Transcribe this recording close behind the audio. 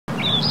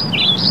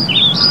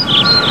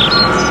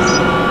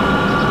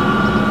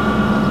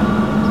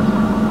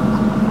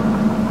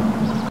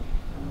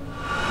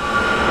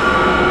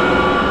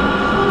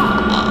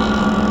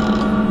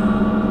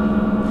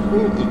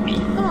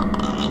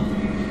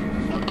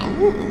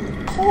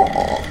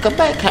Come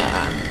back here.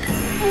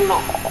 No.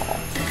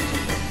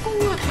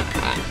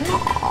 No.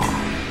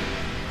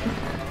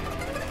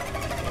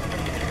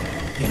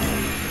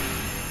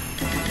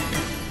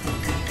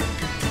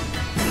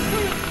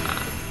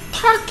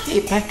 Talkie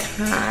back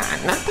here.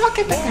 Not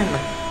talkie back here.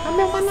 I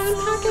mean, when I'm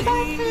talking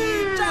back here.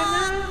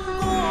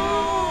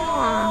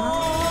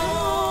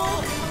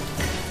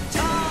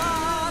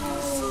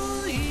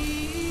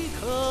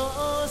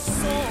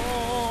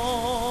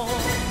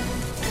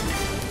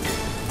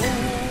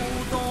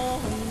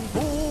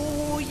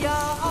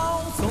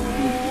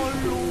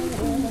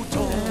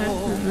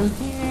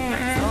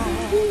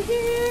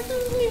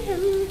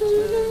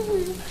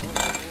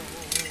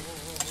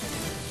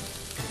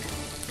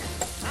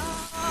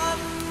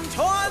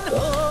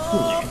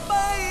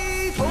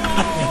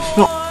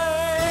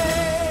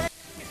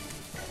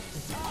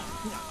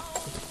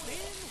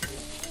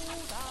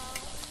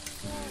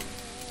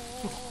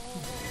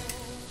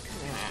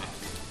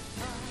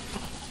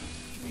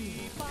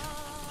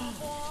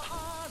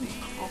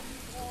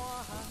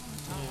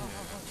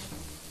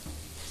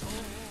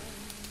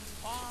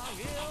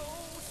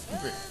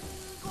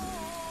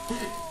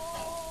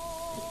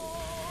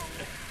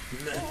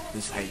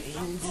彩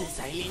铃子，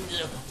彩铃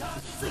子，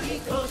此一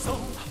棵松，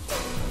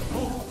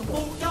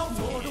不要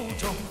做路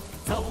中，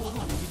走路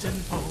一阵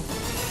风，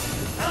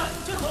看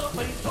着河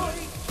北腿，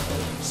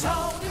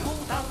少年不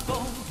当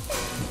功，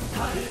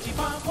太极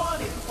八卦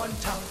连环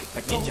掌，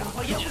中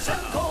华有神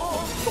功，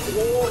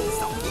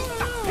扫地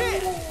打片，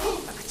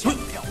那个千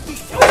条一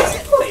条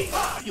线，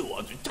哎呦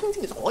我这真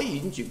正是可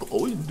以这个，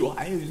都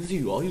还是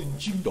可以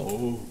听到，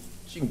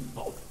幸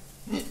好，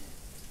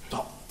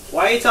好。Why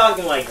are you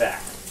talking like that?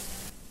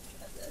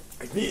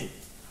 I mean,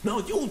 no,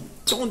 you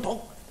don't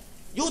talk.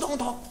 You don't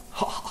talk.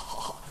 Ha ha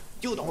ha ha.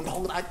 You don't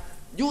talk that.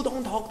 You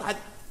don't talk that.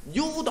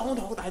 You don't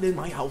talk that in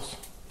my house.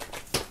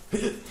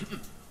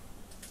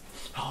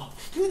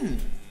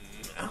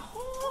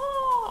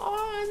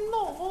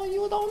 No,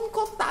 you don't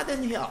cook that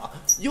in here.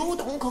 You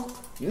don't cook.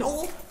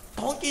 No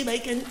turkey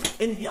bacon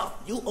in here.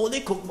 You only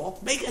cook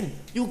pork bacon.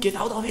 You get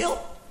out of here.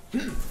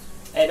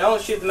 Hey,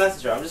 don't shoot the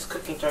messenger. I'm just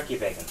cooking turkey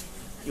bacon.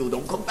 You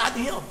don't cook that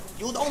here.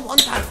 You don't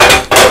want that.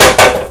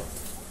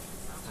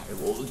 I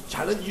will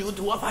challenge you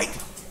to a fight.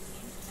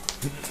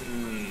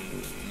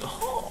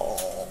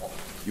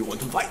 You want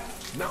to fight?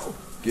 Now,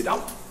 get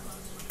out.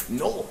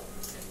 No.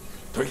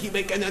 Turkey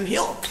bacon in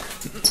here.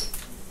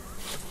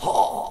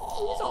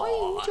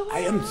 I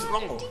am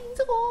strong.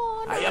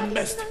 I am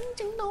best.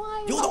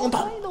 You don't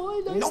talk.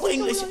 No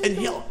English in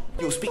here.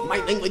 You speak my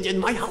language in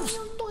my house.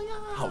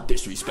 How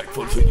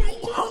disrespectful to you.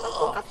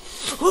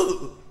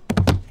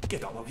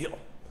 Get out of here.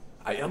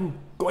 I am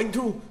going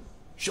to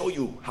show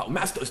you how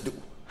masters do.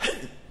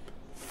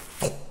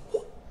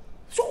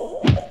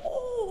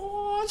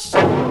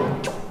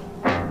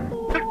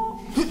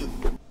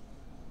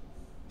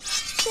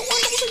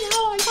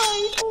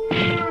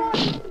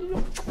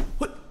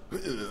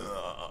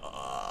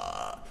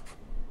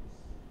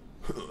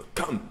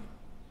 Come,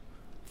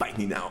 fight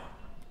me now.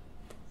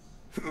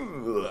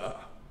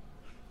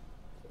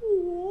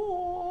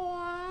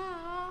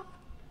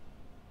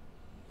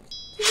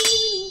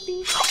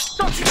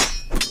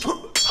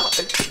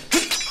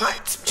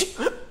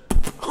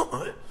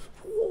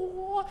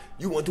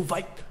 You want to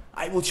fight?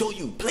 I will show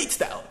you blade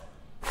style.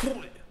 You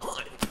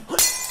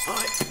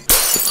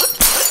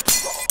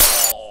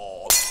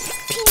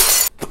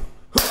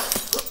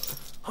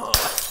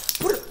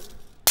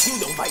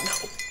don't fight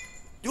now.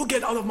 You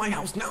get out of my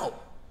house now.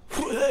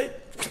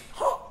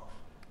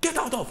 Get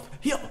out of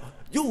here.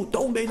 You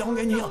don't belong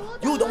in here.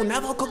 You don't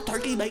never cook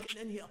turkey bacon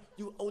in here.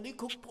 You only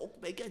cook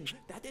pork bacon.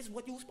 That is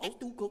what you're supposed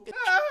to cook.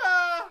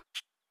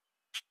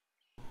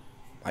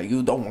 Why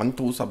you don't want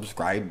to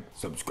subscribe?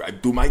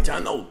 Subscribe to my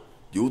channel.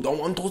 You don't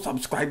want to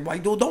subscribe? Why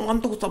you don't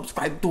want to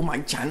subscribe to my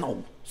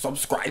channel?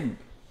 Subscribe.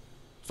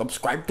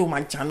 Subscribe to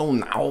my channel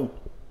now.